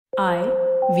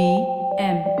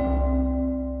IVM.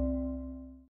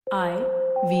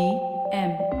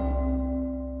 IVM.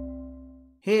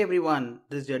 Hey everyone,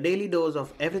 this is your daily dose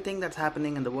of everything that's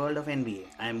happening in the world of NBA.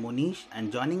 I am Monish,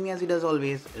 and joining me as he does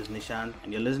always is Nishant,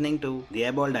 and you're listening to the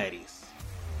Airball Diaries.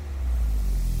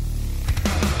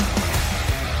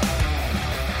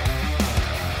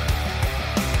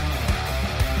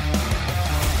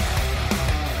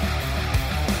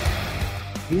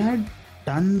 We had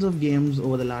tons of games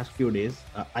over the last few days.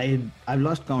 I've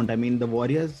lost count. I mean, the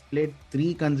Warriors played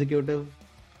 3 consecutive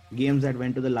games that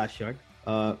went to the last shot.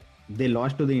 They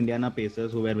lost to the Indiana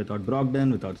Pacers, who were without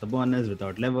Brogdon, without Sabonis,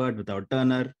 without Levert, without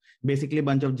Turner. Basically, a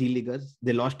bunch of G Leaguers.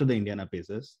 They lost to the Indiana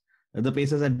Pacers. The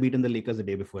Pacers had beaten the Lakers the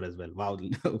day before as well. Wow.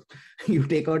 You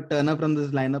take out Turner from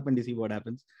this lineup and you see what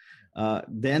happens.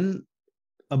 Then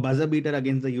a buzzer beater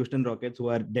against the Houston Rockets, who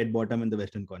are dead bottom in the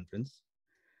Western Conference.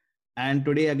 And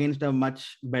today against a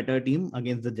much better team,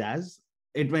 against the Jazz,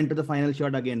 it went to the final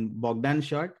shot again. Bogdan's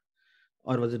shot,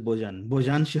 or was it Bojan?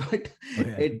 Bojan's shot. Oh,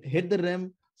 yeah. It hit the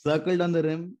rim, circled on the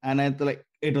rim, and I thought like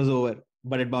it was over,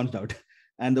 but it bounced out.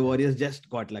 And the Warriors just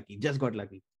got lucky.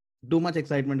 Too much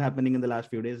excitement happening in the last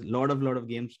few days. Lot of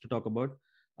games to talk about.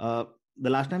 The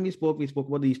last time we spoke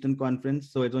about the Eastern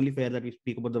Conference. So it's only fair that we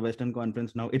speak about the Western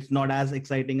Conference now. It's not as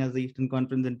exciting as the Eastern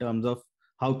Conference in terms of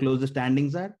how close the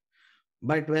standings are.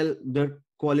 But, well, the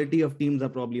quality of teams are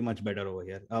probably much better over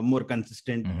here. A more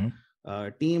consistent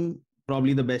team,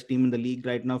 probably the best team in the league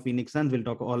right now, Phoenix Suns. We'll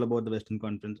talk all about the Western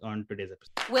Conference on today's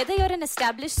episode. Whether you're an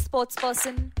established sports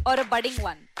person or a budding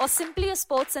one, or simply a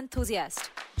sports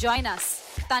enthusiast, join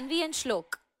us, Tanvi and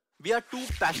Shlok. We are 2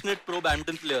 passionate pro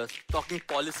badminton players talking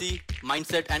policy,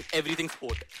 mindset and everything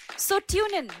sport. So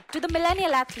tune in to The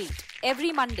Millennial Athlete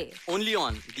every Monday. Only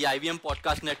on the IVM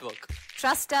Podcast Network.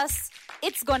 Trust us,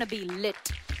 it's gonna be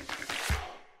lit.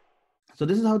 So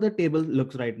this is how the table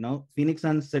looks right now. Phoenix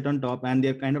Suns sit on top and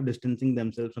they're kind of distancing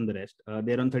themselves from the rest.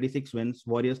 They're on 36 wins,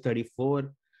 Warriors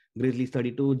 34, Grizzlies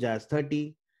 32, Jazz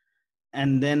 30.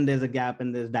 And then there's a gap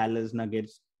and there's Dallas,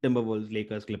 Nuggets, Timberwolves,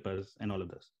 Lakers, Clippers, and all of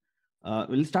this.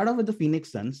 We'll start off with the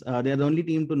Phoenix Suns. They're the only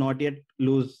team to not yet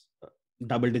lose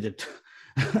double digit.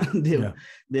 They're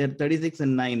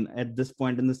 36-9 at this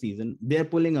point in the season. They're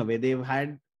pulling away. They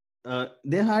had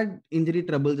injury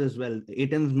troubles as well.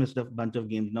 Aiton's missed a bunch of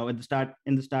games. Now in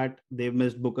the start, they've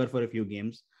missed Booker for a few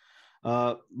games.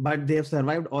 But they have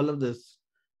survived all of this.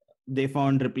 They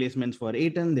found replacements for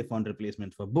Aiton. They found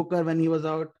replacements for Booker when he was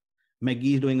out.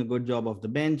 McGee's doing a good job off the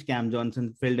bench. Cam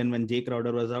Johnson filled in when Jay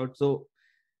Crowder was out. So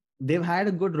they've had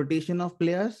a good rotation of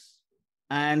players,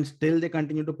 and still they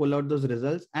continue to pull out those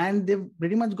results. And they've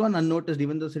pretty much gone unnoticed,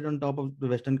 even though they sit on top of the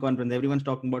Western Conference. Everyone's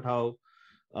talking about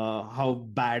how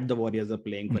bad the Warriors are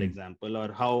playing, for example,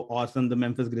 or how awesome the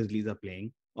Memphis Grizzlies are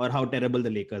playing, or how terrible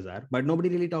the Lakers are. But nobody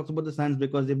really talks about the Suns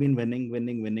because they've been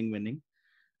winning.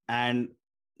 And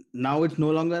now it's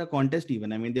no longer a contest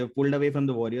even. I mean, they've pulled away from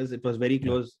the Warriors. It was very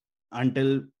close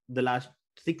until the last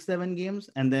 6-7 games,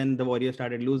 and then the Warriors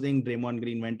started losing. Draymond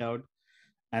Green went out,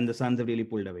 and the Suns have really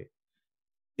pulled away.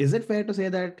 Is it fair to say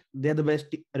that they're the best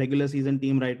regular season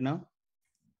team right now?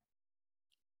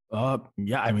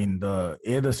 Yeah, I mean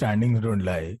the standings don't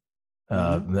lie.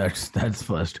 That's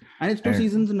first. And it's 2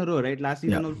 seasons in a row, right? Last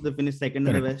season also they finished second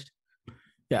in the West.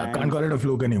 Yeah, I can't call it a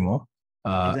fluke anymore.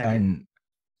 Exactly. And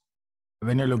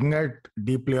when you're looking at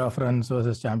deep playoff runs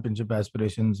versus championship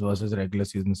aspirations versus regular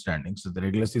season standings, so the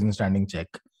regular season standing check,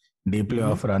 deep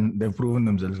playoff run, they've proven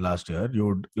themselves last year. You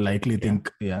would likely think,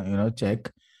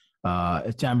 check.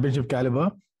 Championship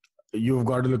caliber, you've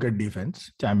got to look at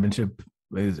defense. Championship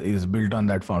is built on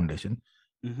that foundation.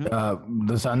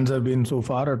 The Suns have been so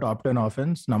far a top 10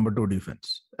 offense, number 2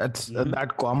 defense. That's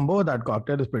that combo, that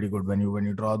cocktail is pretty good. When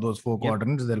you draw those 4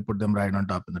 quadrants, they'll put them right on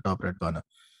top in the top right corner.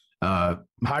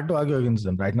 Hard to argue against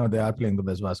them. Right now, they are playing the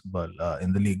best basketball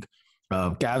in the league.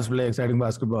 Cavs play exciting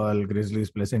basketball. Grizzlies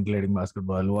play scintillating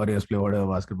basketball. Warriors play whatever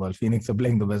basketball. Phoenix are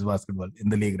playing the best basketball in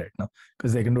the league right now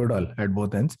because they can do it all at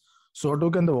both ends. So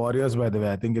too can the Warriors, by the way.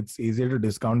 I think it's easier to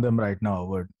discount them right now.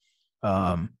 But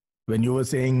when you were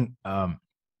saying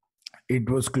it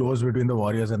was close between the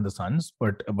Warriors and the Suns,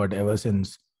 but ever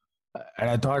since, and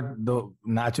I thought the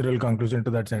natural conclusion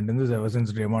to that sentence is ever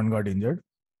since Draymond got injured.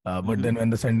 But then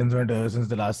when the sentence went ever since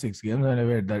the last 6 games,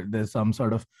 anyway, that there's some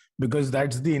sort of, because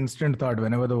that's the instant thought.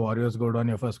 Whenever the Warriors go down,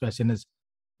 your first question is,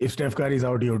 if Steph Curry's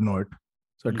out, you would know it.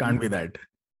 So it can't be that.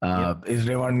 Is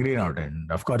Draymond Green out?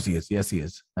 And of course he is. Yes, he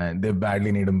is. And they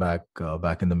badly need him back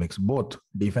in the mix, both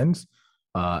defense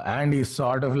and he's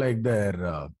sort of like their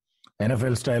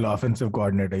NFL style offensive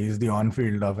coordinator. He's the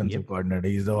on-field offensive coordinator.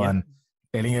 He's the one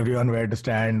telling everyone where to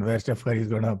stand, where Steph Curry is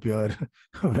going to appear,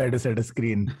 where to set a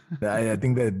screen. I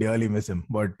think they dearly miss him.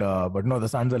 But no, the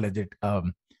Suns are legit.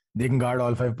 They can guard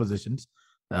all 5 positions.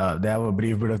 They have a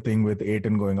brief bit of thing with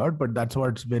Ayton going out, but that's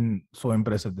what's been so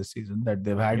impressive this season, that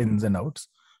they've had ins and outs,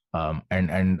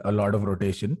 and a lot of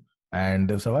rotation, and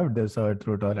they've survived. They've survived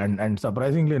through it all, and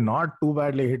surprisingly not too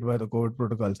badly hit by the COVID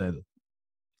protocols either.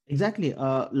 Exactly.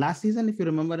 Last season, if you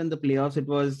remember in the playoffs, it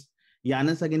was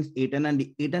Giannis against Ayton, and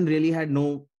Ayton really had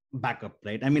no backup,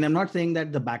 right? I mean, I'm not saying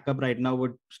that the backup right now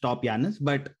would stop Giannis,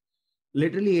 but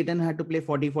literally Ayton had to play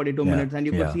 42 minutes, and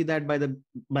you could see that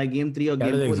by game 3 or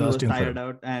game 4 he was tired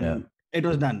out, and it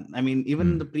was done. I mean,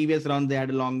 even in the previous round they had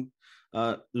a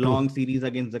long series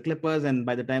against the Clippers, and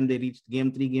by the time they reached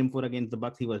game 3, game 4 against the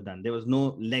Bucks, he was done. There was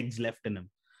no legs left in him.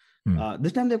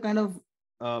 This time they've kind of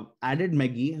added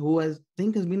McGee, who has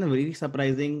been a very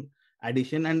surprising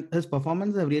addition, and his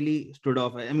performance have really stood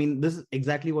off. I mean, this is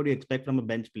exactly what you expect from a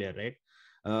bench player,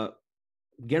 right?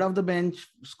 Get off the bench,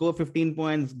 score 15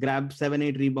 points, grab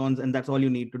 7-8 rebounds, and that's all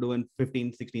you need to do in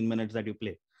 15-16 minutes that you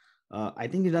play. I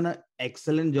think he's done an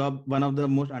excellent job. One of the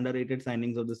most underrated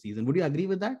signings of the season. Would you agree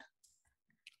with that?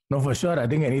 No, for sure. I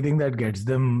think anything that gets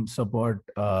them support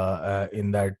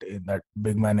in that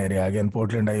big man area. Again,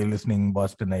 Portland, are you listening?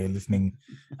 Boston, are you listening?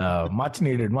 Much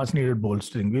needed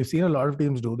bolstering. We've seen a lot of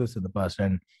teams do this in the past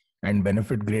and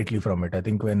benefit greatly from it. I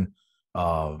think when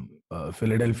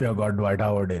Philadelphia got Dwight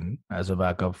Howard in as a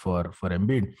backup for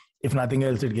Embiid, if nothing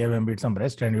else, it gave Embiid some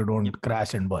rest and you don't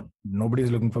crash and burn. Nobody's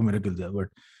looking for miracles there,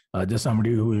 but just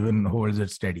somebody who even holds it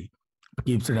steady,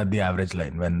 keeps it at the average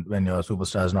line when your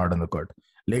superstar is not on the court.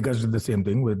 Lakers did the same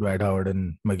thing with Dwight Howard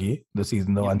and McGee,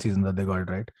 one season that they got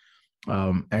right.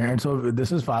 And so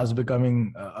this is fast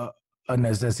becoming a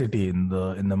necessity in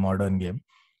the modern game,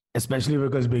 especially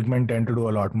because big men tend to do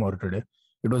a lot more today.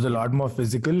 It was a lot more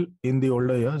physical in the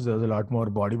older years. There was a lot more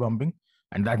body bumping,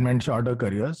 and that meant shorter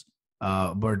careers.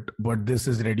 But this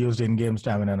is reduced in-game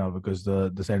stamina now because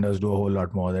the centers do a whole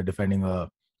lot more. They're defending a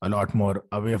lot more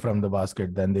away from the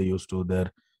basket than they used to.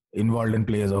 They're involved in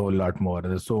plays a whole lot more.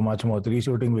 There's so much more 3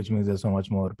 shooting, which means there's so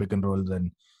much more pick and rolls and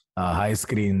high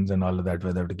screens and all of that,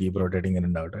 where they have to keep rotating in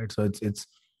and out, right? So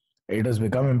it has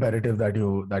become imperative that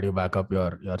you back up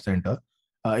your center.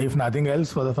 If nothing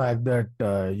else, for the fact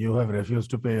that you have refused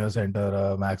to pay your center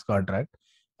a max contract.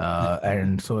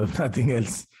 And so if nothing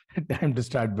else, time to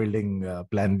start building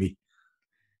plan B.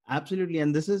 Absolutely.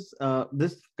 And this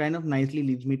kind of nicely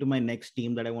leads me to my next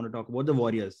team that I want to talk about, the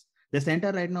Warriors. The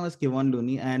center right now is Kevon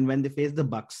Looney, and when they faced the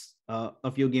Bucks a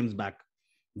few games back,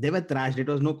 they were thrashed. It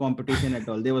was no competition at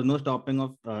all. There was no stopping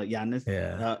of Giannis.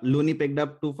 Yeah. Looney picked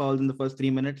up 2 fouls in the first 3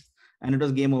 minutes, and it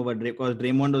was game over because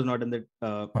Draymond was not in the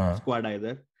squad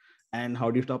either. And how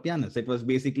do you stop Giannis? It was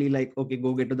basically like, okay,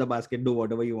 go get to the basket, do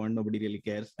whatever you want. Nobody really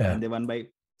cares. Yeah. And they won by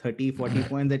 30, 40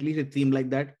 points. At least it seemed like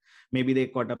that. Maybe they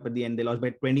caught up at the end. They lost by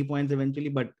 20 points eventually,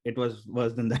 but it was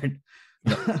worse than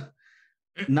that.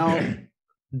 Now,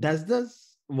 does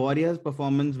this Warriors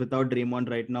performance without Draymond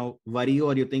right now worry you,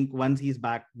 or you think once he's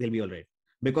back, they'll be all right?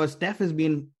 Because Steph has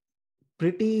been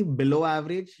pretty below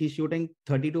average. He's shooting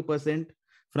 32%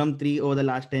 from 3 over the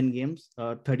last 10 games,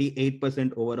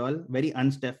 38% overall, very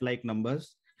un-Steph-like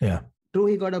numbers. Yeah. True,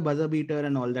 he got a buzzer beater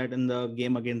and all that in the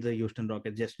game against the Houston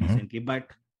Rockets just recently, but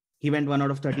he went 1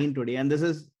 out of 13 today. And this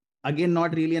is, again,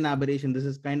 not really an aberration. This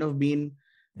has kind of been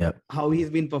how he's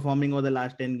been performing over the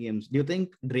last 10 games. Do you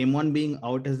think Draymond being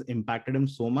out has impacted him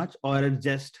so much, or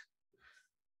it's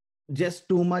just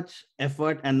too much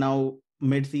effort and now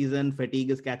mid-season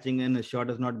fatigue is catching in, his shot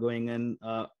is not going in?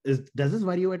 Does this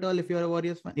worry you at all if you're a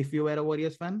Warriors fan? If you were a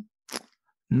Warriors fan?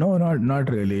 No, not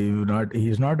really.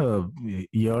 He's not a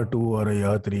year 2 or a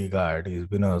year 3 guard. He's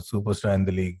been a superstar in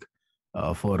the league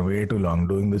for way too long,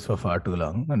 doing this for far too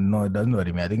long. And no, it doesn't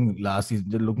worry me. I think last season,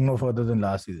 look no further than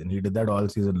last season, he did that all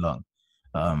season long.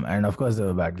 And of course, there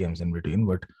were bad games in between,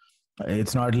 but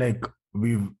it's not like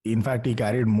in fact, he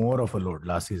carried more of a load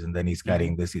last season than he's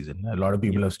carrying this season. A lot of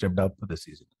people have stepped up this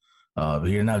season.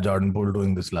 He didn't have Jordan Poole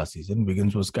doing this last season.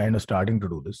 Wiggins was kind of starting to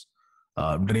do this.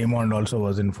 Draymond also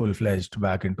was in full-fledged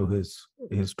back into his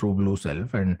true blue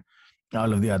self, and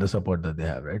all of the other support that they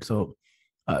have, right? So,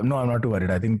 no, I'm not too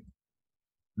worried. I think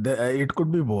it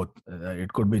could be both.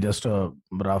 It could be just a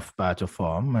rough patch of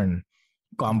form and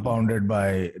compounded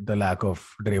by the lack of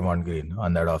Draymond Green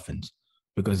on that offense,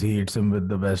 because he hits him with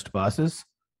the best passes.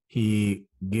 He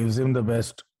gives him the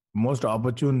best, most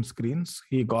opportune screens.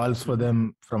 He calls for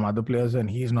them from other players, and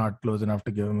he's not close enough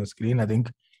to give him a screen. I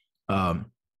think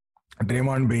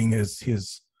Draymond being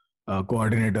his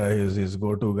coordinator, his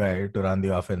go-to guy to run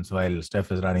the offense while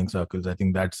Steph is running circles, I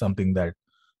think that's something that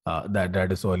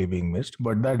that is sorely being missed.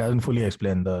 But that doesn't fully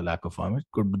explain the lack of form. It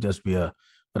could just be a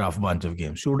rough bunch of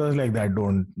games. Shooters like that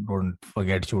don't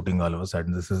forget shooting all of a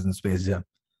sudden. This isn't Space Jam.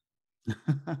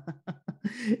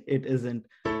 It isn't.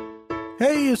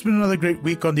 Hey, it's been another great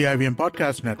week on the IVM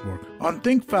Podcast Network. On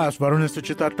Think Fast, Varun and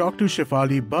Suchita talked to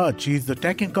Shefali Bhatt. She's the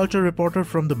tech and culture reporter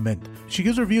from The Mint. She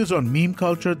gives her views on meme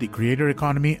culture, the creator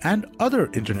economy, and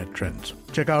other internet trends.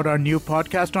 Check out our new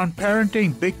podcast on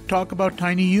parenting, Big Talk About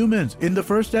Tiny Humans. In the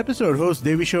first episode, hosts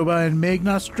Devi Shobha and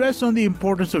Meghna stress on the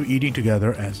importance of eating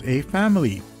together as a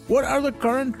family. What are the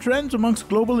current trends amongst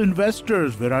global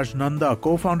investors? Viraj Nanda,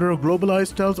 co-founder of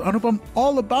Globalize, tells Anupam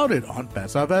all about it on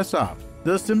Paisa Vaisa.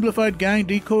 The Simplified Gang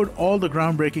decode all the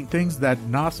groundbreaking things that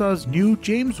NASA's new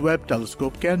James Webb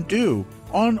Telescope can do.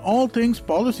 On All Things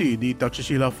Policy, the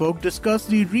Takshashila folk discuss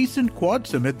the recent Quad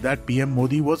Summit that PM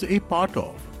Modi was a part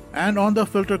of. And on the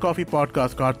Filter Coffee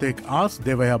podcast, Karthik asks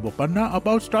Devaya Bopanna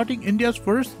about starting India's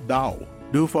first DAO.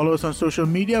 Do follow us on social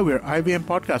media. We're IVM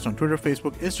Podcast on Twitter,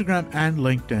 Facebook, Instagram, and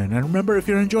LinkedIn. And remember, if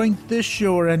you're enjoying this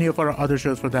show or any of our other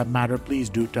shows for that matter, please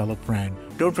do tell a friend.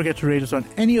 Don't forget to rate us on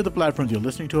any of the platforms you're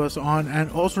listening to us on.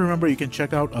 And also remember, you can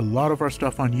check out a lot of our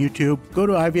stuff on YouTube. Go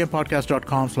to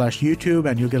ivmpodcast.com/YouTube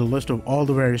and you'll get a list of all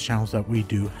the various channels that we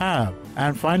do have.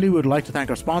 And finally, we would like to thank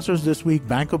our sponsors this week,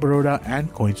 Bank of Baroda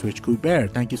and CoinSwitch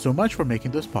Kuber. Thank you so much for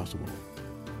making this possible.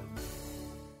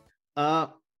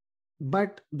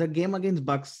 But the game against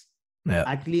Bucks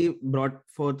actually brought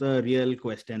forth a real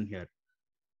question here.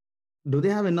 Do they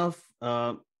have enough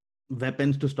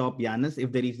weapons to stop Giannis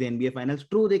if they reach the NBA Finals?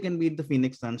 True, they can beat the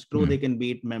Phoenix Suns. True, they can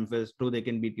beat Memphis. True, they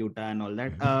can beat Utah and all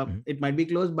that. It might be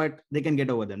close, but they can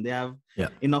get over them. They have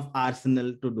enough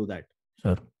arsenal to do that.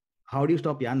 Sure. How do you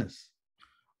stop Giannis?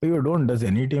 You don't. Does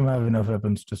any team have enough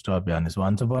weapons to stop Giannis?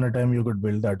 Once upon a time, you could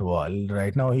build that wall.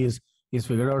 Right now, he's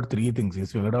figured out three things.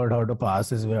 He's figured out how to pass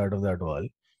his way out of that wall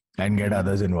and get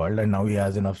others involved. And now he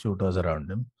has enough shooters around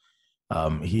him.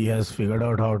 He has figured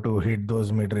out how to hit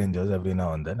those mid-rangers every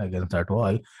now and then against that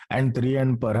wall. And three,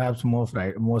 and perhaps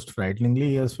most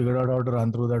frighteningly, he has figured out how to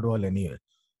run through that wall anyway.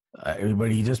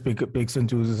 But he just picks and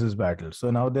chooses his battles.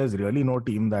 So now there's really no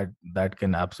team that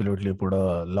can absolutely put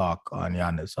a lock on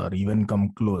Giannis or even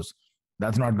come close.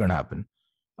 That's not going to happen.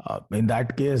 In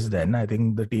that case, then I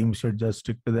think the team should just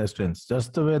stick to their strengths,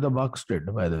 just the way the Bucks did,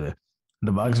 by the way.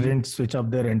 The Bucks didn't switch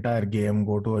up their entire game,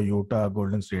 go to a Utah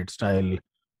Golden State style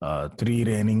 3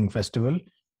 reigning festival.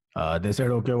 They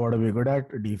said, okay, what are we good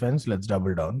at? Defense, let's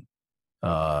double down.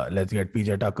 Let's get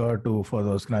PJ Tucker for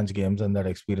those crunch games and that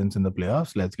experience in the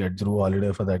playoffs. Let's get Drew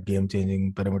Holiday for that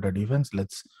game-changing perimeter defense.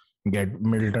 Let's get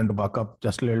Middleton to buck up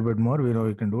just a little bit more. We know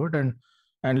we can do it. And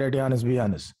let Giannis be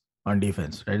Giannis on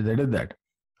defense. Right? They did that.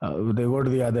 They go to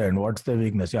the other end. What's their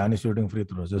weakness? Giannis shooting free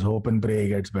throws. Just hope and pray he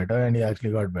gets better, and he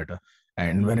actually got better.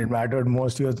 And when it mattered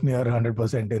most, he was near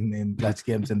 100% in clutch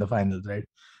games in the finals, right?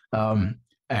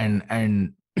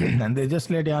 And they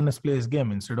just let Giannis play his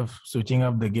game instead of switching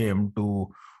up the game to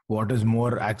what is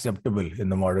more acceptable in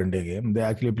the modern day game. They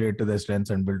actually played to their strengths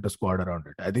and built a squad around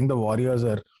it. I think the Warriors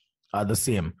are the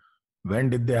same.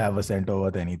 When did they have a center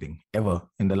worth anything ever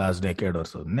in the last decade or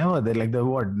so? Never. They're like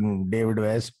David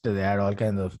West. They had all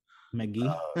kinds of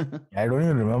McGee. I don't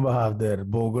even remember half their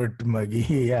Bogut,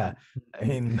 McGee. Yeah, I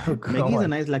mean, McGee's a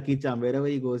nice lucky charm. Wherever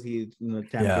he goes, he's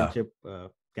championship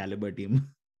caliber team.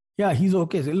 Yeah, he's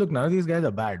okay. So look, none of these guys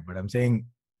are bad, but I'm saying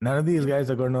none of these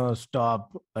guys are going to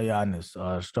stop a Giannis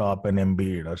or stop an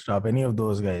Embiid or stop any of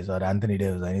those guys or Anthony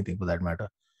Davis or anything for that matter.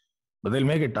 But they'll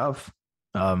make it tough.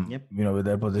 With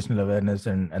their positional awareness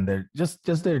and their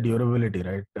just their durability,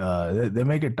 right? They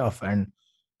make it tough, and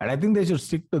I think they should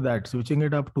stick to that. Switching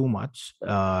it up too much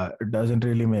doesn't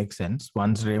really make sense.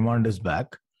 Once Raymond is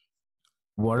back,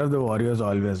 what have the Warriors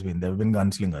always been? They've been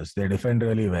gunslingers. They defend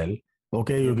really well.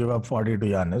 Okay, you give up 40 to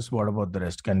Giannis. What about the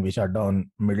rest? Can we shut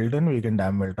down Middleton? We can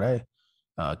damn well try.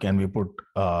 Can we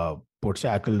put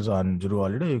shackles on Drew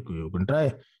Holiday? You can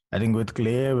try. I think with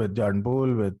Clay, with Jordan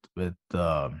Poole, with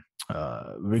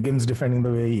Wiggins defending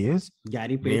the way he is,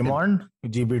 Gary Payton, Raymond,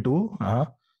 GB2.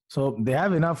 So they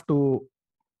have enough to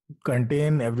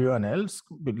contain everyone else.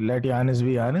 Let Giannis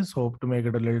be Giannis. Hope to make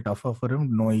it a little tougher for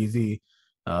him. No easy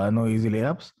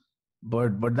layups.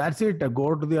 But that's it.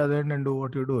 Go to the other end and do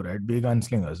what you do, right? Be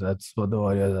gunslingers. That's what the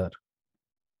Warriors are.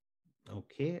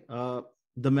 Okay.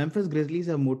 The Memphis Grizzlies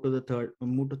have moved to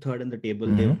third in the table.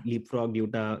 They've leapfrogged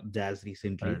Utah Jazz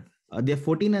recently. Right. They're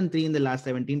 14-3 in the last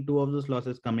 17. 2 of those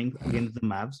losses coming against the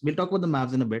Mavs. We'll talk about the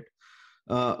Mavs in a bit.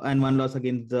 And 1 loss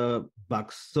against the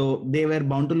Bucks. So they were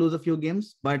bound to lose a few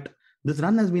games, but this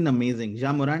run has been amazing.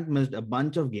 Ja Morant missed a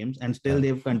bunch of games and still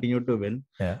they've continued to win.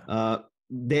 Yeah.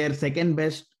 Their second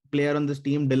best player on this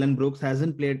team, Dylan Brooks,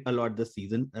 hasn't played a lot this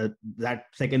season. That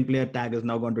second player tag has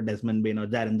now gone to Desmond Bain or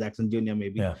Jaren Jackson Jr.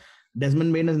 maybe. Yeah.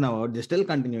 Desmond Bain is now out. They're still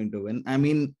continuing to win. I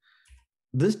mean,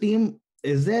 this team,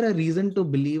 is there a reason to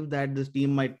believe that this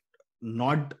team might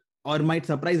not or might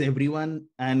surprise everyone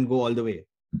and go all the way?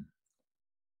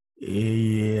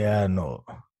 Yeah, no.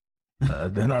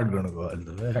 They're not going to go all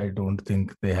the way. I don't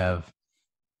think they have.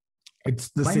 It's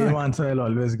the same answer I'll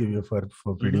always give you for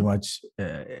pretty much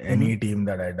any team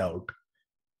that I doubt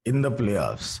in the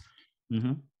playoffs.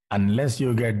 Unless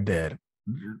you get there,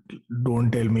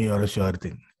 don't tell me you're a sure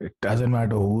thing. It doesn't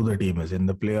matter who the team is. In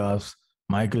the playoffs,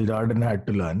 Michael Jordan had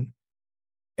to learn.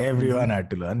 Everyone had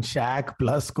to learn. Shaq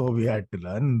plus Kobe had to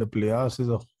learn. The playoffs is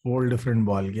a whole different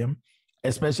ball game,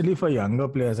 especially for younger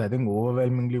players. I think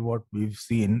overwhelmingly what we've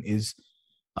seen is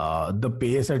the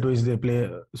pace at which they play.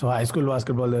 So high school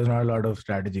basketball, there's not a lot of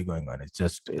strategy going on. It's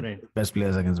just best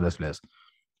players against best players.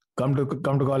 Come to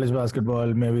college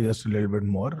basketball, maybe just a little bit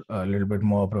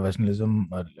more professionalism,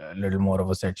 a little more of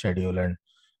a set schedule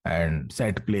and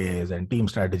set plays and team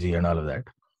strategy and all of that.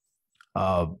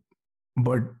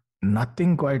 But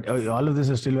nothing quite. All of this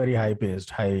is still very high paced,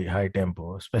 high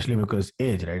tempo, especially because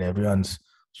age, right? Everyone's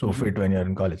so fit when you're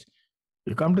in college.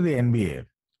 You come to the NBA,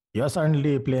 you're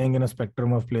suddenly playing in a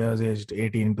spectrum of players aged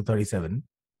 18 to 37,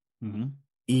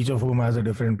 each of whom has a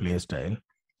different play style.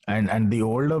 And the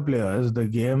older players, the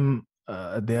game,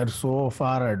 they are so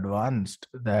far advanced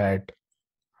that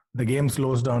the game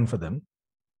slows down for them.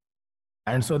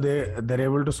 And so they're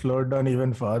able to slow it down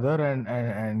even further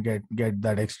and get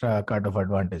that extra cut of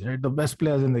advantage. Right? The best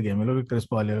players in the game, you look at Chris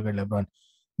Paul, you look at LeBron,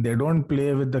 they don't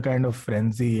play with the kind of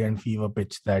frenzy and fever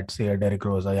pitch that, say, a Derrick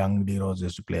Rose or young D Rose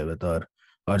used to play with, or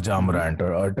Ja Morant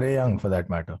or Trae Young for that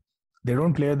matter. They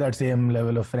don't play with that same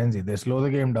level of frenzy. They slow the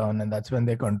game down, and that's when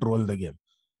they control the game.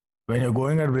 When you're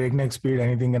going at breakneck speed,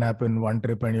 anything can happen. One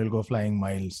trip and you'll go flying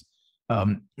miles.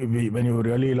 When you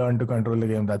really learn to control the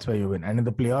game, that's where you win. And in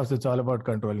the playoffs, it's all about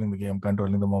controlling the game,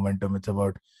 controlling the momentum. It's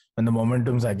about when the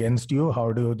momentum's against you,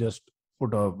 how do you just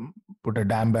put a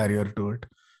dam barrier to it?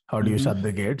 How do you shut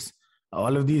the gates?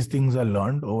 All of these things are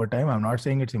learned over time. I'm not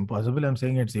saying it's impossible. I'm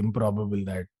saying it's improbable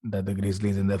that the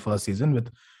Grizzlies in their first season, with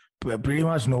pretty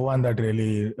much no one that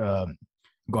really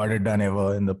got it done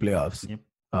ever in the playoffs,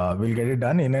 will get it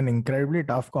done in an incredibly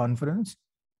tough conference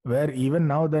where even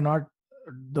now they're not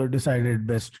the decided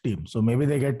best team. So maybe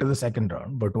they get to the second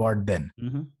round, but what then?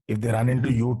 If they run into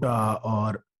Utah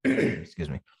or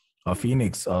or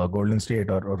Phoenix or Golden State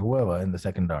or whoever in the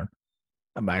second round,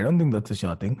 I don't think that's a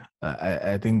sure thing.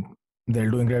 I think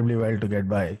they'll do incredibly well to get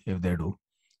by if they do,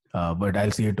 but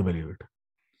I'll see it to believe it.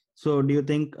 So do you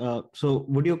think,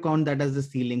 would you count that as the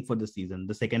ceiling for the season,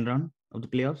 the second round of the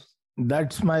playoffs?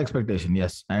 That's my expectation,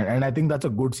 yes. And I think that's a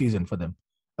good season for them.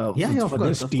 For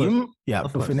course, this team,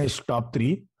 finish top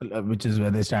 3, which is where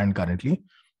they stand currently.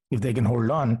 If they can hold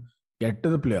on, get to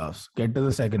the playoffs, get to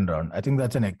the second round, I think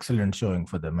that's an excellent showing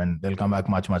for them, and they'll come back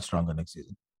much, much stronger next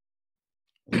season.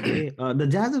 Okay. The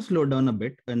Jazz have slowed down a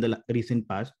bit in the recent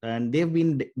past, and they've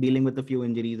been dealing with a few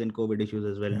injuries and COVID issues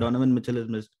as well. Donovan Mitchell has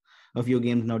missed a few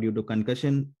games now due to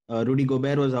concussion. Rudy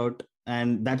Gobert was out,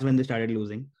 and that's when they started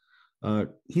losing.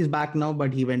 He's back now,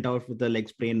 but he went out with a leg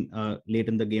sprain late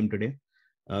in the game today.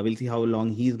 We'll see how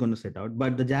long he's going to sit out.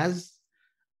 But the Jazz,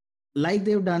 like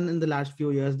they've done in the last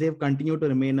few years, they've continued to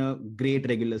remain a great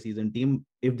regular season team.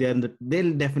 If they're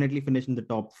they'll definitely finish in the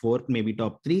top 4, maybe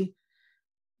top 3.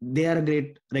 They are a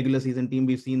great regular season team.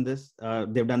 We've seen this.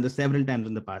 They've done this several times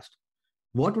in the past.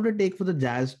 What would it take for the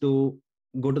Jazz to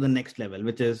go to the next level,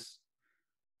 which is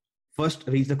first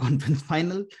reach the conference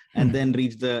final and then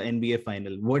reach the NBA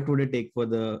final? What would it take for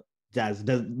the Jazz?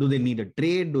 Do they need a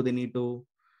trade? Do they need to,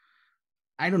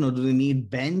 I don't know, do they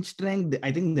need bench strength?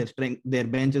 I think their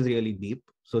bench is really deep,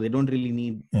 so they don't really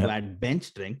need to add bench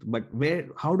strength. But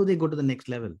how do they go to the next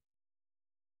level?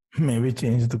 Maybe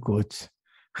change the coach.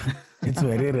 It's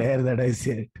very rare that I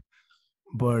say it,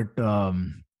 but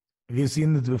we've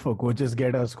seen this before. Coaches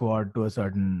get a squad to a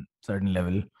certain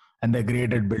level, and they're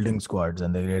great at building squads,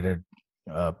 and they're great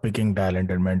at picking talent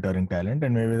and mentoring talent,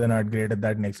 and maybe they're not great at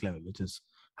that next level, which is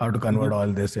how to convert all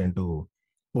this into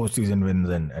postseason wins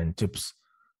and chips.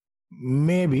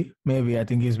 Maybe I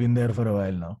think he's been there for a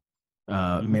while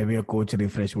now. Maybe a coach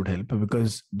refresh would help,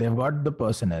 because they've got the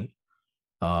personnel.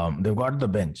 They've got the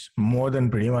bench more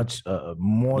than pretty much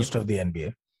most of the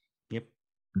NBA.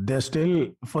 They're still,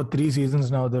 for 3 seasons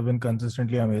now, they've been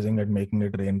consistently amazing at making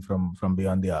it rain from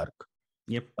beyond the arc.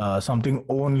 Something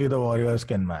only the Warriors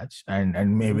can match,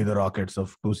 and maybe the Rockets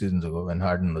of 2 seasons ago when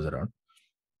Harden was around.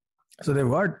 So they've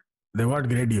got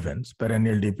great defense,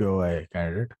 perennial DPOY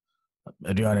candidate.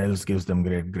 Everyone else gives them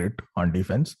great grit on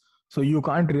defense. So you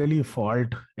can't really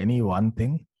fault any one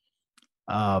thing.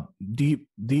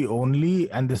 The only,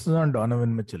 and this is on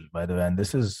Donovan Mitchell, by the way, and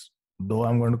this is, though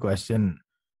I'm going to question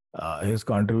his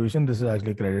contribution, this is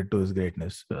actually credit to his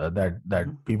greatness,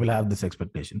 that people have this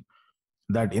expectation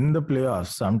that in the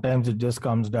playoffs, sometimes it just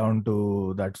comes down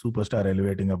to that superstar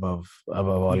elevating above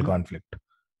all conflict.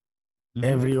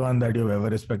 Everyone that you've ever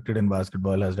respected in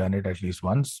basketball has done it at least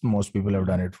once. Most people have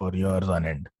done it for years on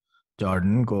end.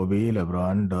 Jordan, Kobe,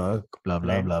 LeBron, Dirk, blah,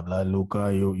 blah, blah, blah,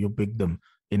 Luka, you pick them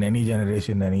in any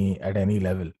generation, at any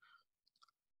level.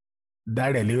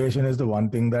 That elevation is the one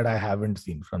thing that I haven't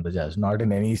seen from the Jazz, not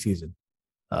in any season.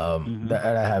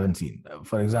 That I haven't seen.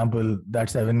 For example, that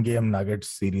 7-game Nuggets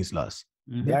series loss.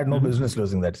 They had no business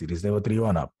losing that series. They were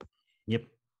 3-1 up. Yep.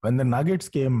 When the Nuggets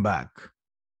came back,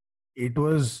 it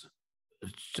was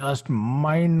just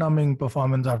mind-numbing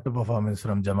performance after performance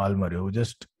from Jamal Murray, who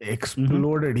just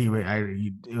exploded. He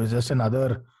was just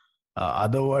another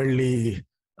otherworldly...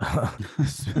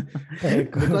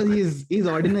 because he's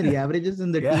ordinary averages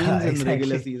in the teens in the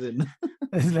regular season.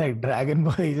 It's like Dragon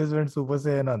Ball, he just went Super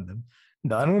Saiyan on them.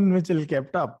 Donovan Mitchell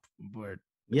kept up, but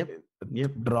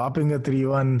dropping a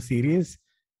 3-1 series,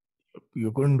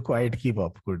 you couldn't quite keep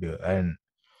up, could you?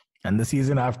 And the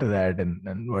season after that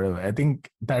and whatever. I think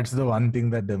that's the one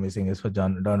thing that they're missing, is for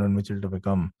Donovan Mitchell to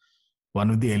become one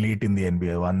of the elite in the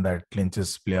NBA, one that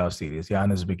clinches playoff series.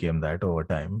 Giannis became that over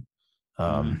time.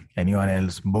 Anyone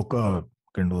else, Booker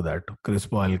can do that. Chris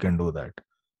Paul can do that.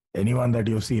 Anyone that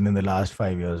you've seen in the last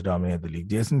 5 years dominate the league.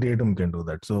 Jason Tatum can do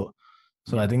that. So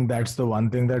I think that's the one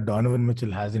thing that Donovan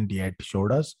Mitchell hasn't yet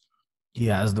showed us. He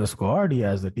has the squad, he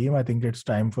has the team. I think it's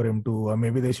time for him to,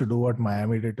 maybe they should do what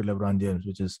Miami did to LeBron James,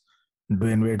 which is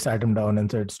Dwayne Wade sat him down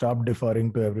and said, stop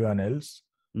deferring to everyone else.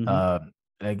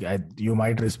 You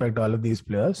might respect all of these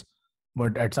players,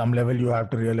 but at some level you have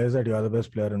to realize that you're the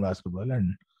best player in basketball,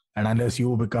 and unless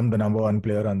you become the number one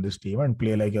player on this team and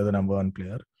play like you're the number one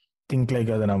player, think like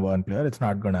you're the number one player, it's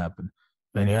not going to happen.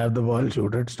 When you have the ball,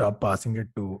 shoot it, stop passing it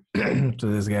to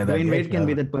this guy. Dwayne Wade can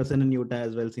be that person in Utah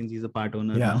as well, since he's a part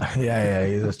owner. Yeah,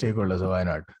 he's a stakeholder, so why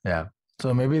not? Yeah.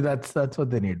 So maybe that's what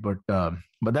they need. But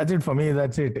that's it for me.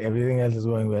 That's it. Everything else is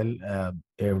going well.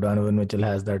 If Donovan Mitchell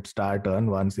has that star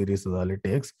turn, one series is all it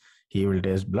takes. He will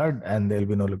taste blood and there'll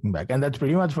be no looking back. And that's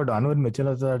pretty much for Donovan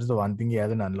Mitchell. That's the one thing he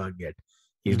hasn't unlocked yet.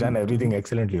 He's done everything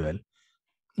excellently well.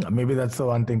 Maybe that's the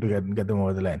one thing to get them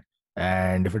over the line.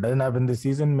 And if it doesn't happen this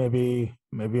season, maybe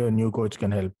a new coach can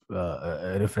help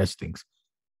refresh things.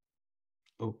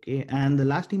 Okay. And the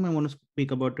last team I want to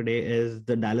speak about today is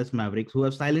the Dallas Mavericks, who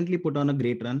have silently put on a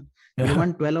great run. They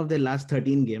won 12 of their last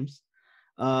 13 games.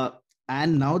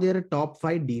 And now they're a top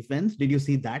 5 defense. Did you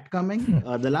see that coming?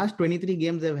 The last 23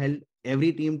 games, they've held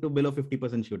every team to below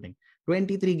 50% shooting.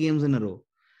 23 games in a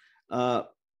row.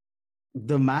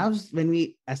 The Mavs, when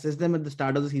we assessed them at the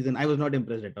start of the season, I was not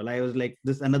impressed at all. I was like,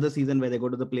 this is another season where they go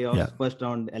to the playoffs, first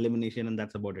round elimination, and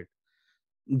that's about it.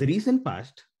 The recent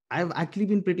past, I've actually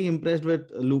been pretty impressed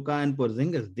with Luka and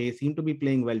Porzingis. They seem to be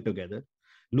playing well together.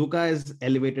 Luka has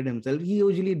elevated himself. He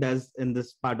usually does in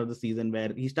this part of the season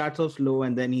where he starts off slow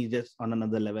and then he's just on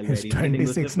another level. He's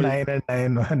 26, 9 and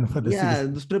 9-1 for the season. Yeah,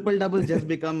 the triple doubles just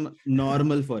become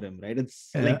normal for him, right?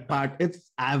 It's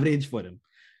it's average for him.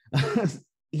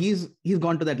 He's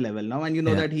gone to that level now, and you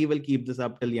know that he will keep this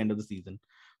up till the end of the season.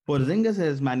 Porzingis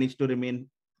has managed to remain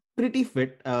pretty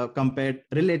fit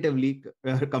relatively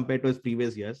compared to his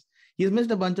previous years. He's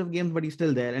missed a bunch of games, but he's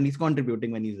still there and he's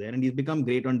contributing when he's there, and he's become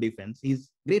great on defense. He's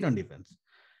great on defense.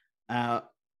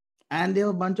 And there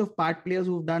are a bunch of part players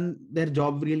who've done their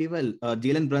job really well.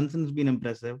 Jalen Brunson's been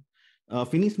impressive.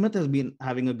 Finney Smith has been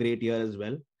having a great year as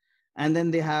well. And then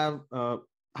they have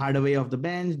Hardaway off the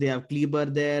bench. They have Kleber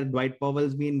there. Dwight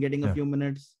Powell's been getting a few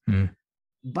minutes.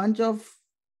 Bunch of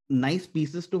nice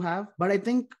pieces to have. But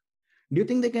do you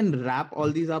think they can wrap all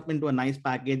these up into a nice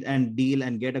package and deal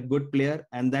and get a good player?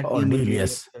 And that team will be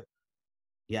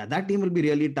that team will be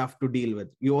really tough to deal with.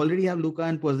 You already have Luka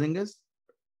and Porzingis.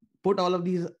 Put all of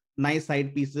these nice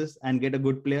side pieces and get a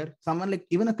good player. Someone like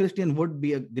even a Christian would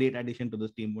be a great addition to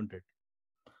this team, wouldn't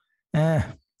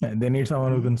it? They need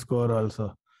someone who can score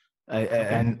also.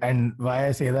 And why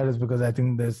I say that is because I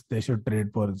think they should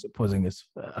trade Porzingis.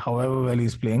 However well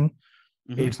he's playing,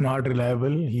 it's not reliable.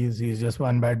 He's just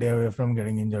one bad day away from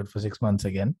getting injured for 6 months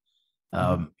again.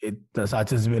 Such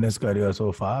has been his career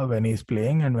so far. When he's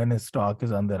playing and when his stock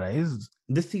is on the rise.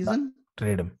 This season?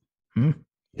 Trade him.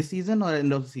 This season or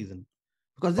end of the season?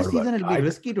 Because this season it'll be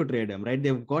risky to trade him, right?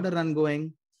 They've got a run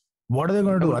going. What are they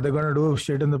going to do? Are they going to do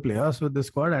shit in the playoffs with the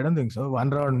squad? I don't think so. One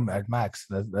round at max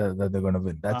that they're going to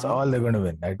win. That's all they're going to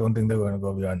win. I don't think they're going to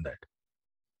go beyond that.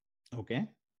 Okay.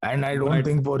 And I don't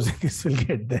think Porzingis will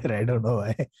get there. I don't know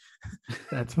why.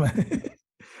 That's my...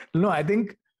 No, I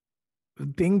think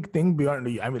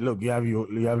beyond. I mean, look, you have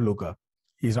Luka.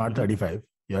 He's not 35.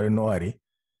 You're in no hurry.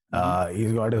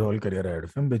 He's got his whole career ahead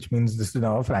of him, which means this is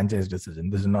now a franchise decision.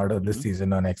 This is not a this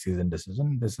season or next season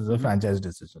decision. This is a franchise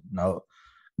decision. Now,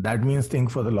 that means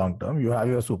think for the long term. You have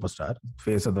your superstar,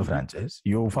 face of the franchise.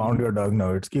 You found your Dirk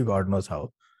Nowitzki, God knows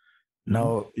how.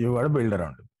 Now, you got to build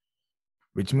around him.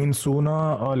 Which means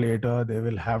sooner or later, they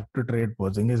will have to trade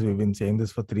Porzingis. We've been saying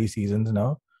this for 3 seasons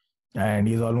now. And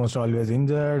he's almost always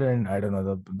injured. And I don't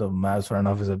know, the Mavs front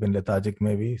office have been lethargic,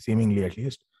 maybe, seemingly at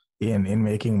least, in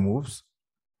making moves.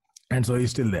 And so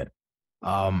he's still there.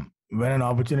 When an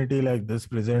opportunity like this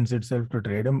presents itself to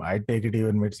trade him, I'd take it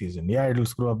even mid-season. Yeah, it'll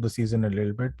screw up the season a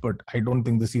little bit, but I don't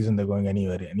think this season they're going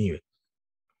anywhere anyway.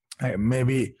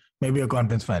 Maybe a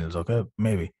conference finals, okay?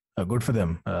 Maybe. Good for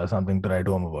them, something to write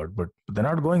home about. But they're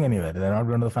not going anywhere. They're not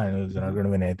going to the finals. They're not going to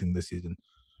win anything this season.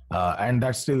 And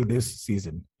that's still this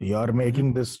season. You're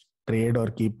making this trade or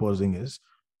keep Porzingis.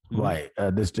 Why?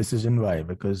 This decision, why?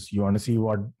 Because you want to see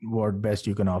what best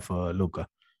you can offer Luka.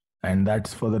 And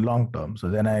that's for the long term. So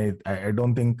then I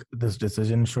don't think this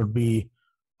decision should be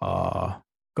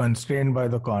constrained by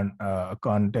the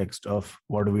context of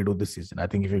what do we do this season. I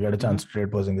think if you get a chance to trade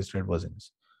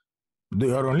Porzingis.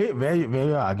 Your only where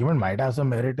your argument might have some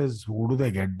merit is who do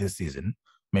they get this season?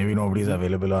 Maybe nobody's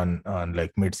available on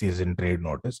like mid-season trade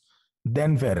notice.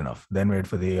 Then fair enough. Then wait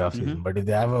for the off-season. But if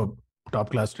they have a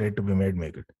top-class trade to be made,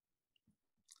 make it.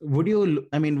 Would you?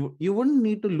 I mean, you wouldn't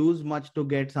need to lose much to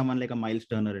get someone like a Miles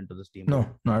Turner into this team. No,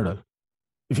 not at all.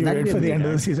 If you wait for the end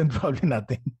of the season, probably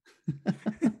nothing.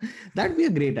 That'd be a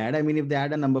great ad. I mean, if they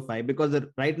add a number 5, because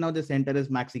right now the center is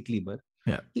Maxi Kleber.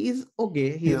 Yeah, he's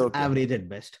okay. He's average at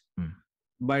best.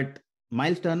 But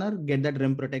Miles Turner get that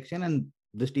rim protection, and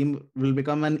this team will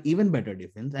become an even better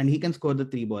defense, and he can score the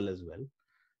 3 ball as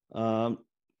well.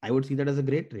 I would see that as a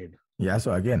great trade. Yeah.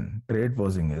 So again, trade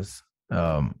Porzingis.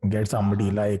 Get somebody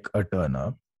like a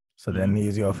Turner. So then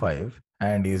he's your 5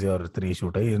 and he's your 3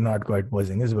 shooter. He's not quite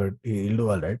Porzingis, but he'll do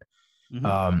all right.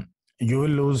 You will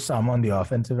lose some on the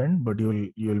offensive end, but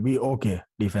you'll be okay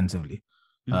defensively.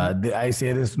 I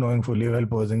say this knowing fully well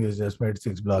Porzingis just made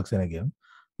 6 blocks in a game.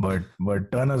 But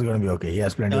Turner's going to be okay. He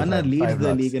has plenty of Turner leads the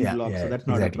blocks. league in blocks, so that's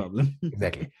not a problem.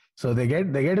 Exactly. So they get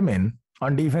him in.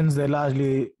 On defense, they're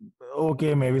largely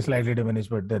okay, maybe slightly diminished,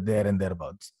 but they're there and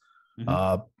thereabouts.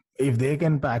 If they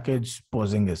can package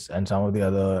Porzingis and some of the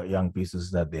other young pieces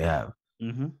that they have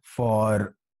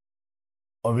for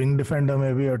a wing defender,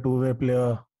 maybe a 2-way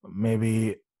player,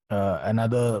 maybe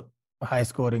another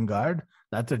high-scoring guard,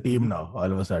 that's a team now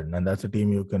all of a sudden, and that's a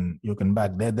team you can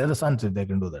back. They're the Suns if they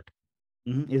can do that.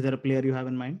 Is there a player you have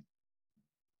in mind?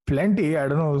 Plenty. I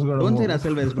don't know who's going to. Don't say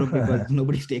Russell Westbrook because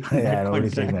nobody's taking that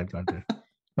nobody's taking that contract.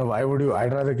 No, why would you?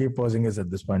 I'd rather keep Porzingis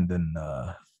at this point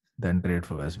than trade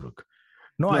for Westbrook.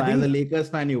 No, I think as a Lakers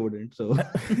fan, you wouldn't. So,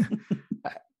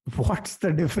 what's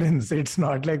the difference? It's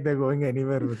not like they're going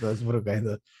anywhere with Westbrook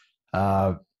either.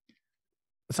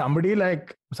 Somebody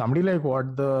like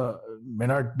what may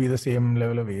not be the same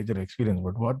level of age or experience,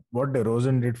 but what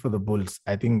DeRozan did for the Bulls,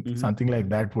 I think something like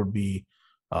that would be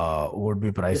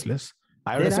priceless.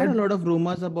 There are a lot of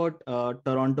rumors about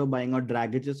Toronto buying out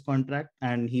Dragic's contract,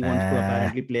 and he wants to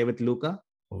apparently play with Luka.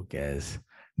 Who cares?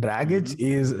 Dragic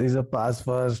is a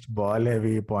pass-first,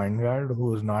 ball-heavy point guard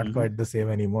who's not quite the same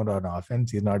anymore on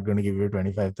offense. He's not going to give you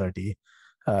 25-30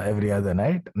 every other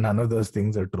night. None of those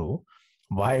things are true.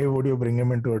 Why would you bring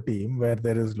him into a team where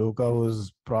there is Luka,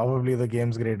 who's probably the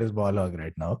game's greatest ball hog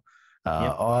right now,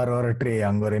 or a Trae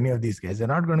Young or any of these guys? They're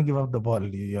not going to give up the ball.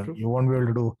 You won't be able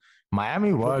to do.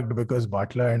 Miami worked because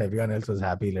Butler and everyone else was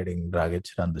happy letting Dragic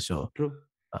run the show. True.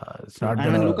 It's not.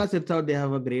 And when Luka sits out, they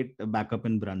have a great backup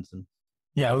in Brunson.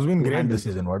 Yeah, who's been great this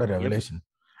season. What a revelation.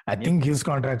 I think his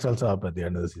contract's also up at the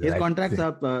end of the season. His contract's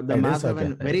up. The Mavs have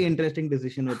a very interesting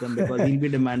decision with him because he'll be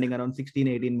demanding around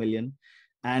 16-18 million.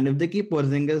 And if they keep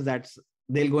Porzingis,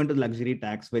 they'll go into luxury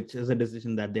tax, which is a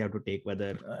decision that they have to take.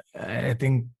 Whether I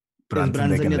think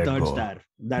Brunson your third star.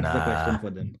 That's the question for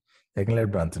them. They can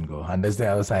let Brunson go. Unless they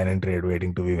have a sign and trade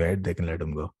waiting to be made, they can let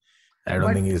him go. I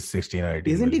don't think he's 16 or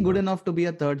 18. Isn't he good enough to be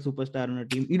a third superstar on a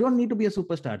team? You don't need to be a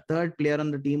superstar. Third player on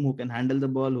the team who can handle the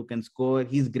ball, who can score.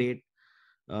 He's great.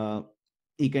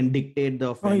 He can dictate the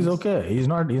offense. No, he's okay. He's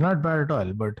not bad at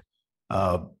all. But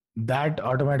that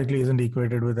automatically isn't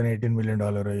equated with an $18 million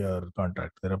a year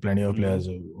contract. There are plenty of players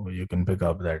who you can pick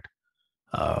up that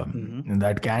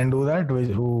that can do that. Where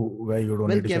you don't.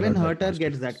 Well, Kevin Huerter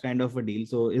gets that kind of a deal.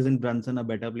 So isn't Brunson a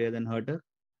better player than Huerter?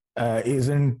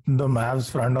 isn't the Mavs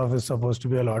front office supposed to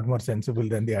be a lot more sensible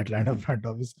than the Atlanta front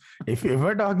office? If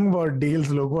we're talking about deals,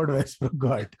 look what Westbrook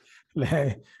got.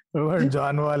 Like, look what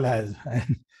John Wall has.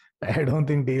 And I don't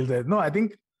think deals are... No, I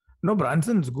think... No,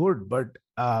 Brunson's good, but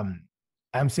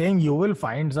I'm saying you will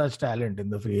find such talent in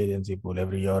the free agency pool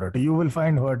every year or two. You will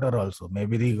find Huerter also.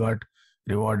 Maybe he got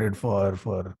rewarded for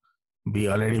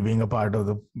already being a part of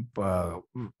the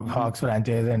Hawks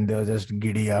franchise, and they were just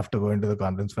giddy after going to the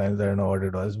conference finals. I don't know what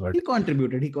it was, but he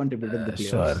contributed the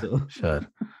players.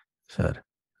 Sure.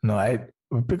 No, I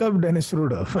pick up Dennis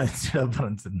Schroeder instead of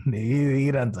Brunson. He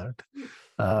runs out.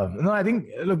 No, I think,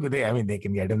 look, they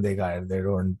can get him, they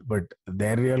don't, but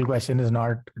their real question is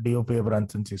not, do you pay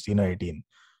Brunson 16 or 18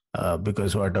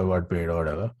 because Huerter got paid or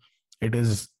whatever. It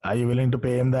is, are you willing to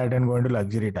pay him that and go into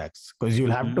luxury tax? Because you'll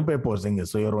have to pay Porzingis,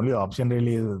 so your only option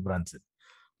really is with Brunson.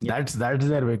 Yeah. That's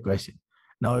their big question.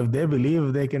 Now, if they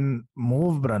believe they can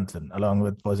move Brunson along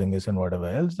with Porzingis and whatever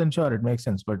else, then sure, it makes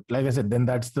sense. But like I said, then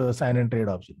that's the sign and trade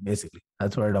option, basically.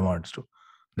 That's what it amounts to.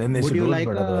 Then they should do it,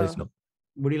 but otherwise, no.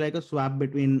 Would you like a swap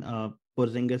between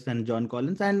Porzingis and John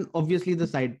Collins? And obviously the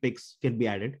side picks can be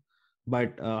added.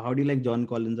 But how do you like John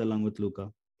Collins along with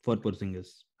Luka for Porzingis?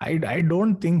 I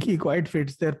don't think he quite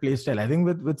fits their play style. I think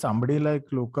with somebody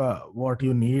like Luka, what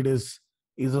you need is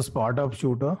a spot-up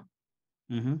shooter.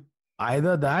 Mm-hmm.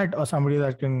 Either that or somebody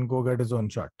that can go get his own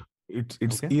shot. It's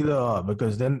okay. Either,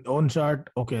 because then own shot,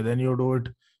 okay, then you do it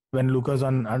when Luka's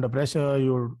under pressure,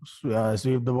 you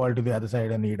sweep the ball to the other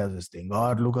side and he does his thing.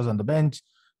 Or Luka's on the bench,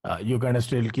 you kind of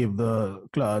still keep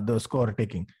the score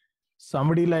ticking.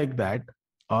 Somebody like that,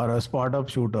 or a spot-up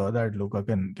shooter that Luka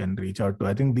can reach out to.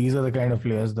 I think these are the kind of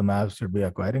players the Mavs should be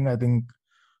acquiring. I think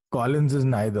Collins is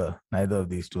neither of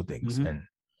these two things. Mm-hmm.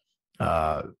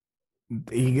 And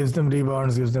he gives them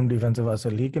rebounds, gives them defensive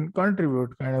hustle. He can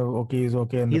contribute, kind of okay. He's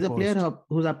okay. He's a player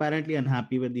who's apparently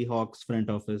unhappy with the Hawks front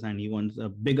office, and he wants a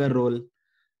bigger role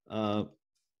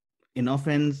in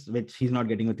offense, which he's not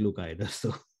getting with Luka either.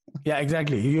 So yeah,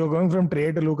 exactly. You're going from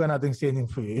Trey to Luka, nothing's changing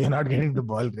for you. You're not getting the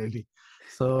ball really.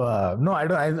 So no,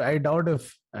 I doubt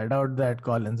that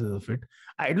Collins is a fit.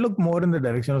 I'd look more in the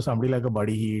direction of somebody like a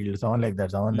Buddy Hield, someone like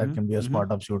that, someone that can be a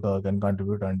spot-up shooter, can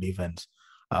contribute on defense.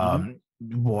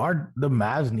 What the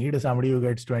Mavs need is somebody who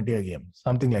gets 20 a game,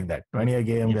 something like that. 20 a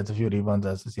game, gets a few rebounds,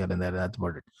 assists here and there. That's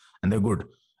about it. And they're good.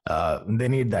 They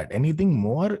need that. Anything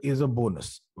more is a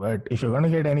bonus. But if you're going to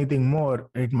get anything more,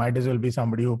 it might as well be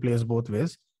somebody who plays both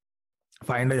ways.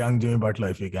 Find a young Jimmy Butler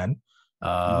if you can.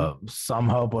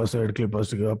 Somehow persuade Clippers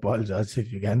to give up Paul George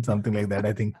if you can. Something like that.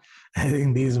 I think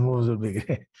these moves would be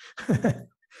great.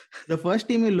 The first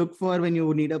team you look for when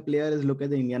you need a player is look at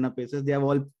the Indiana Pacers. They have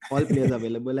all players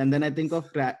available, and then I think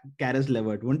of Karis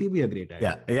LeVert. Wouldn't he be a great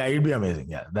idea? Yeah, it'd be amazing.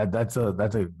 Yeah, that's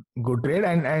a good trade,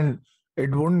 and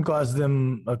it wouldn't cost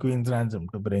them a queen's ransom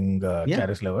to bring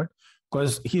Karis LeVert,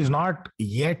 because he's not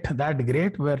yet that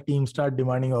great where teams start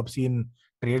demanding obscene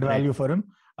trade value for him.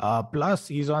 Plus,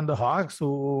 he's on the Hawks,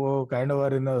 who kind of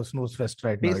are in a snooze fest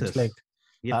right now. It's like,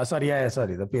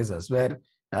 the Pacers, where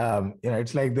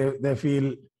it's like they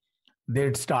feel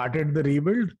they'd started the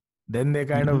rebuild, then they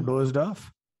kind of dozed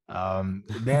off.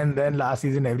 Then last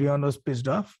season, everyone was pissed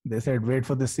off. They said, wait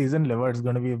for this season, Levert's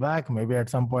going to be back. Maybe at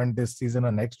some point this season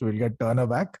or next, we'll get Turner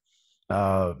back.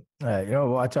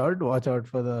 Watch out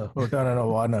for the Turner or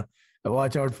Warner.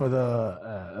 Watch out for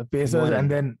the Pacers. Warren. And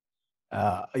then,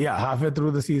 halfway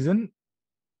through the season,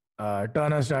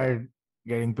 Turner started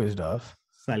getting pissed off.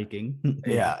 Sulking.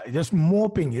 Just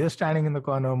moping. Just standing in the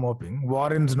corner moping.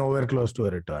 Warren's nowhere close to a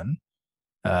return.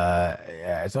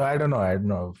 So I don't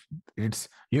know. It's,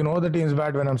 the team's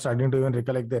bad when I'm starting to even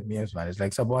recollect their names, man. It's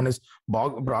like Sabonis,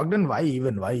 Brogdon. Why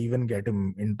even get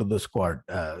him into the squad?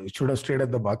 Should have stayed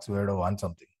at the Bucks. We would have won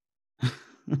something.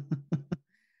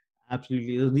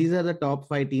 Absolutely. So these are the top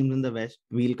 5 teams in the West.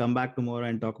 We'll come back tomorrow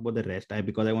and talk about the rest.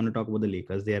 Because I want to talk about the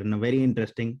Lakers. They are in a very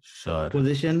interesting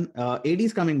position. AD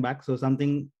is coming back, so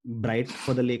something bright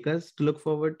for the Lakers to look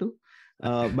forward to.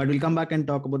 But we'll come back and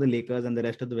talk about the Lakers and the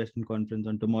rest of the Western Conference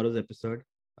on tomorrow's episode.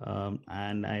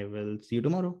 And I will see you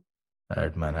tomorrow. All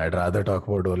right, man. I'd rather talk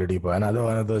about Oladipo. Another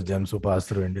one of those gems who passed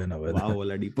through India now. Wow,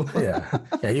 Oladipo.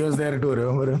 Yeah, he was there too.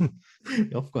 Remember him?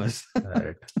 Of course.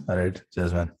 All right.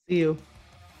 Cheers, man. See you.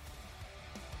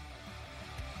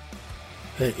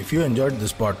 Hey, if you enjoyed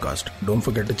this podcast, don't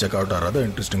forget to check out our other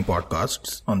interesting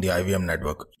podcasts on the IVM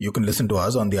network. You can listen to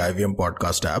us on the IVM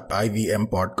podcast app,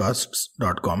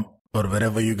 ivmpodcasts.com, or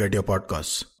wherever you get your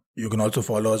podcasts. You can also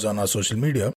follow us on our social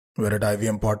media We're at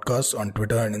IVM Podcasts on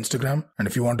Twitter and Instagram. And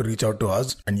if you want to reach out to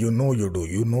us, and you know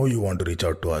you want to reach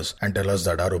out to us and tell us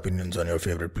that our opinions on your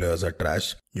favorite players are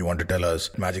trash. You want to tell us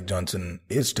Magic Johnson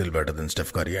is still better than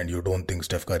Steph Curry and you don't think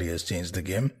Steph Curry has changed the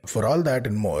game. For all that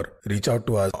and more, reach out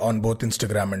to us on both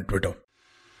Instagram and Twitter.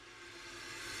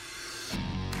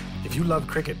 If you love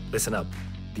cricket, listen up.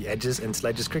 The Edges and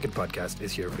Sledges Cricket Podcast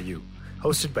is here for you.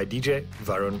 Hosted by DJ,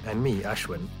 Varun, and me,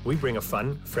 Ashwin, we bring a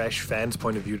fun, fresh fan's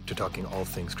point of view to talking all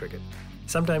things cricket.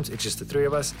 Sometimes it's just the three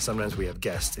of us, sometimes we have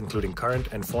guests, including current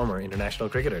and former international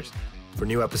cricketers. For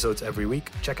new episodes every week,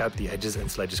 check out the Edges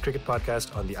and Sledges Cricket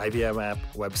Podcast on the IVM app,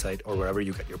 website, or wherever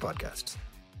you get your podcasts.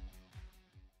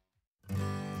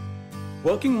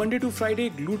 Working Monday to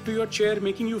Friday glued to your chair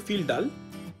making you feel dull?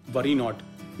 Worry not.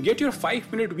 Get your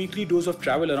 5-minute weekly dose of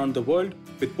travel around the world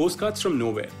with postcards from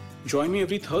nowhere. Join me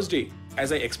every Thursday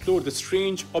as I explore the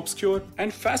strange, obscure,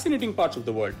 and fascinating parts of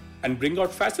the world and bring out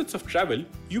facets of travel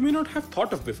you may not have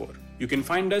thought of before. You can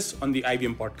find us on the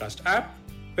IVM Podcast app,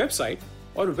 website,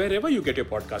 or wherever you get your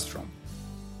podcast from.